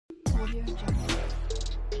It's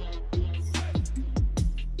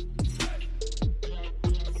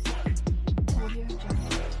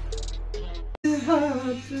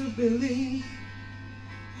hard to believe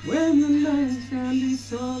when the nights can be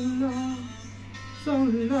so long, so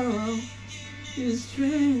long. It's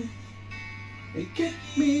true. It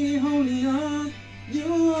kept me holding on.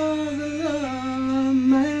 You are the love of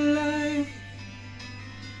my life,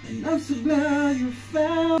 and I'm so glad you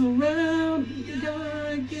found around.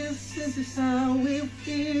 I guess this is how we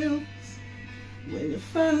feel when you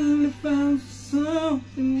finally found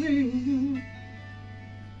something real.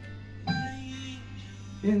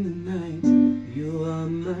 In the night, you are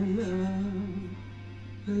my love,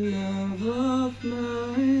 the love of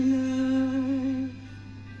my life.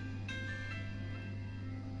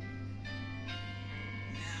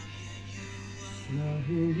 Now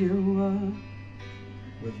here you are,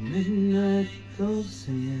 with midnight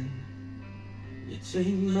closing in. You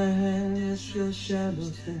take my hand as your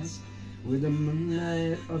shadows dance, with the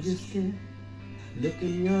moonlight of your skin. Look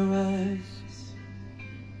in your eyes,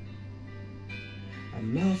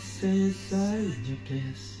 I'm lost inside your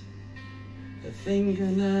kiss.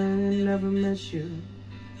 Thinking I never met you,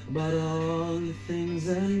 about all the things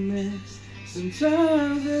I miss.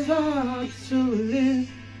 Sometimes it's hard to live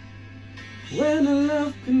when a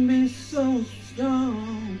love can be so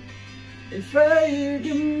strong. If you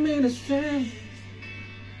give me the strength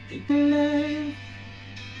to live,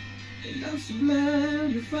 and I'm so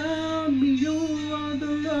glad you found me. You are the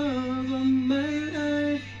love of my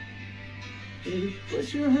life. You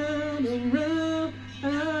put your hand around.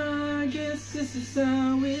 I guess this is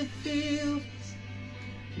how it feels.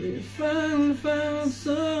 We finally found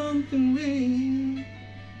something real.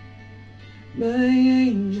 My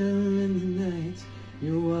angel in the night,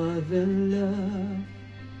 you are the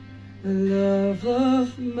love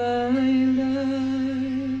of my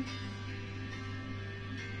life.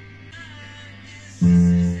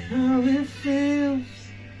 How it feels,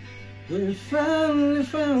 we finally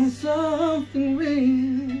found something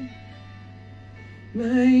real.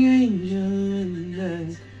 My angel in the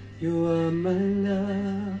night, you are my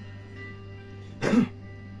love.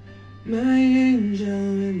 My angel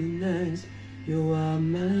in the night, you are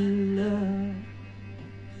my love,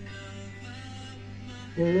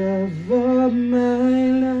 the love of my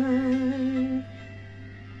life.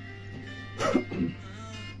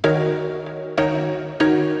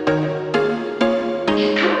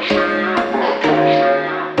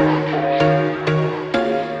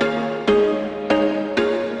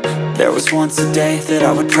 There was once a day that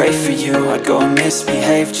I would pray for you. I'd go and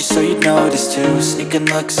misbehave just so you'd notice too. Sneaking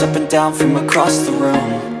looks up and down from across the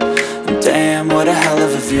room. And damn, what a hell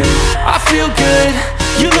of a view. I feel good,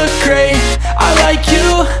 you look great, I like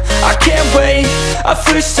you, I can't wait. A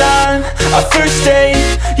first time, a first date,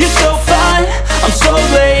 you're so fine, I'm so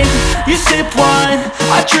late. You sip wine,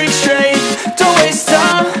 I drink straight, don't waste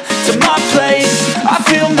time to my place. I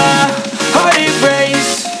feel my heart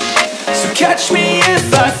erase, so catch me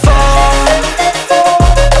if I fall.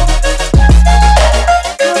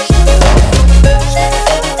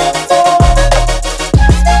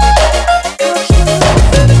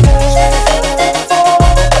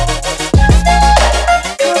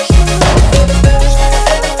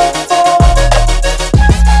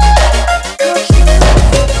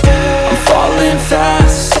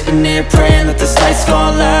 Praying that this night's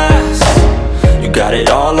gonna last. You got it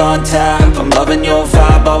all on tap, I'm loving your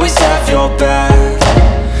vibe, always have your back.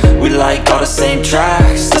 We like all the same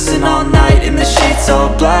tracks, listen all night in the sheets all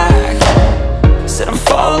black. Said I'm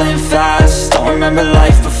falling fast, don't remember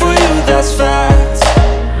life before you, that's fact.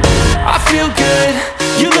 I feel good,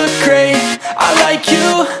 you look great, I like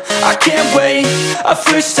you, I can't wait. A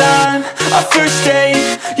first time, a first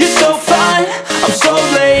date, you're so fine, I'm so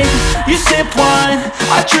late. You sip wine,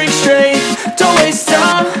 I drink straight, don't waste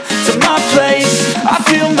time to my place. I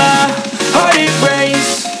feel my heart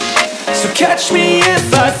erase, so catch me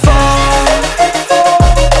if I fall.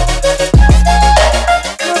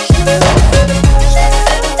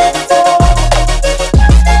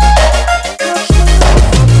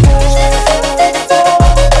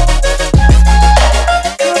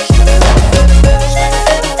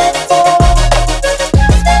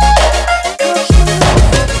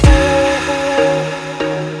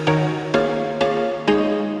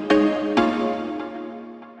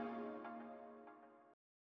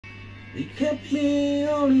 You kept me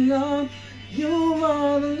holding on. You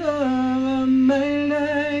are the love of my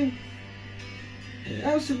life, and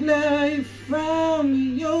I'm so glad you found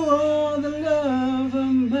me. You are the love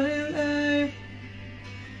of my life.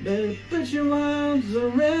 Baby, put your arms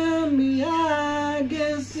around me. I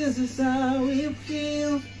guess this is how it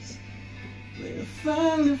feels I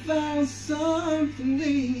finally found something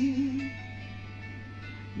deep.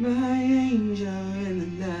 My angel in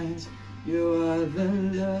the night, you are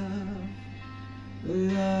the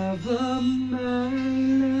love of my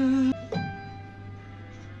life.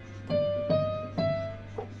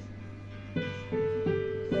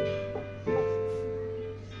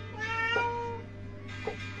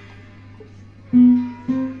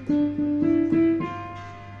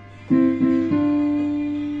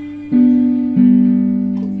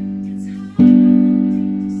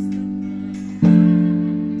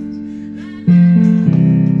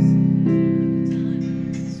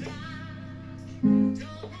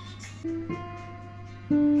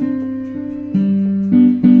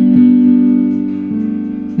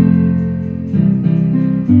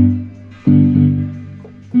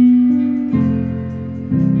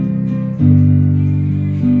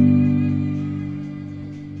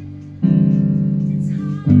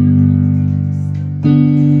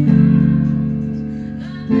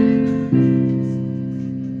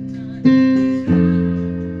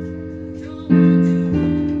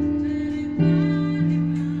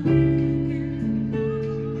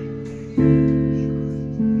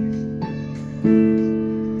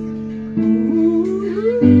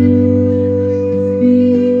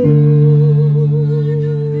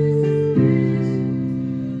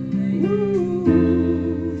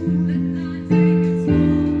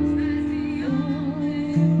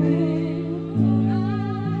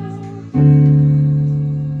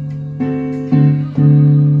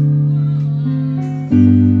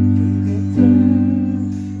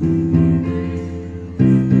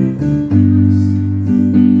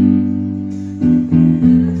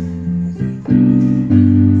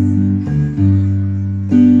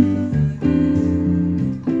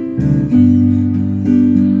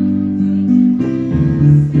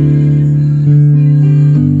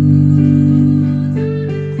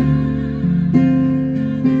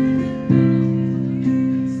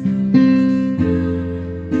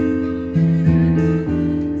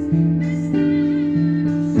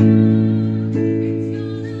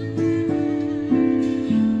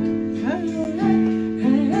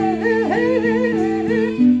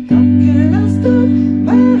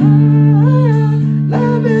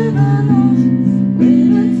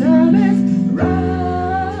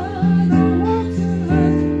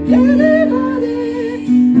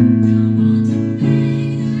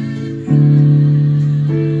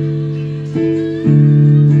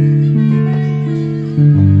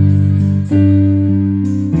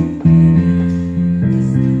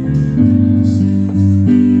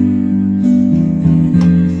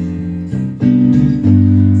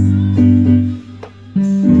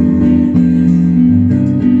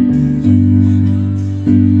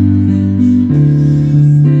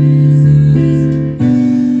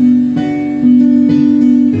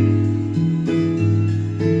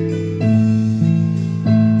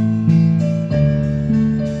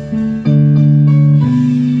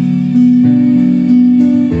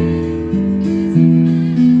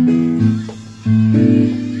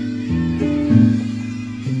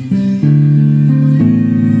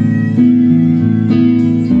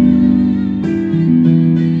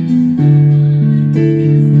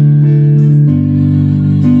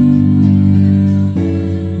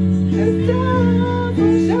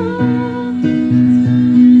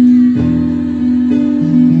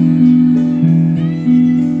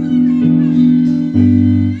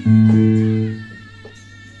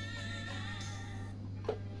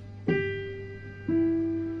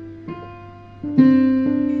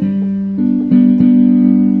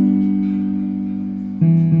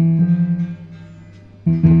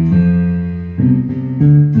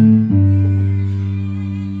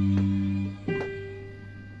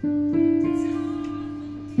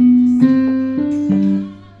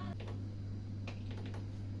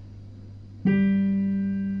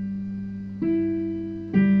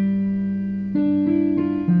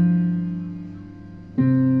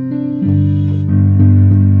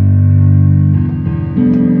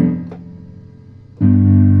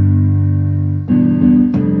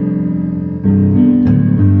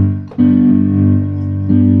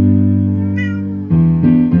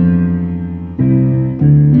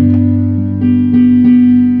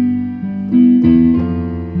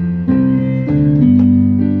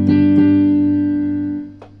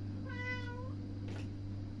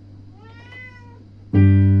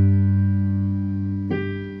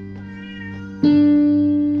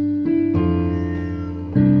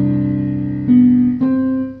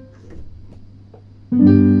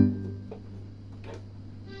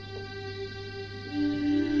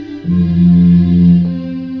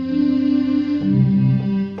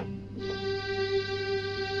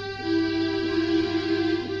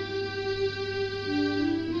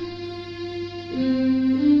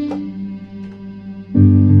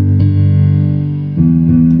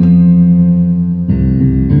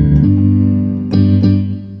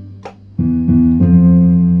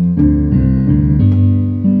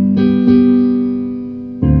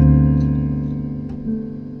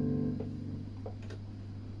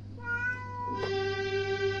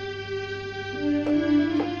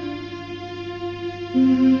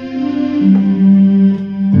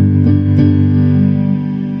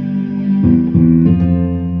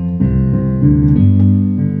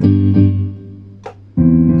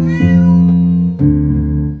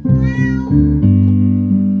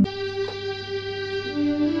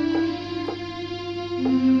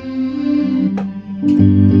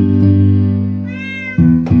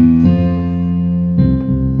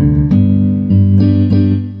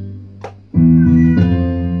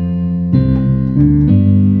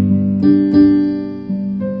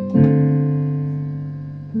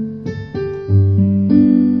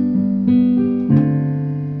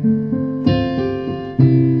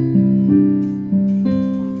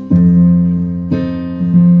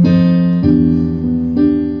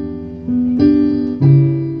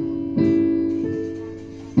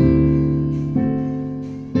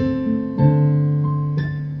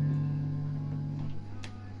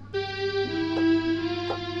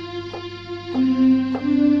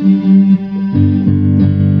 you.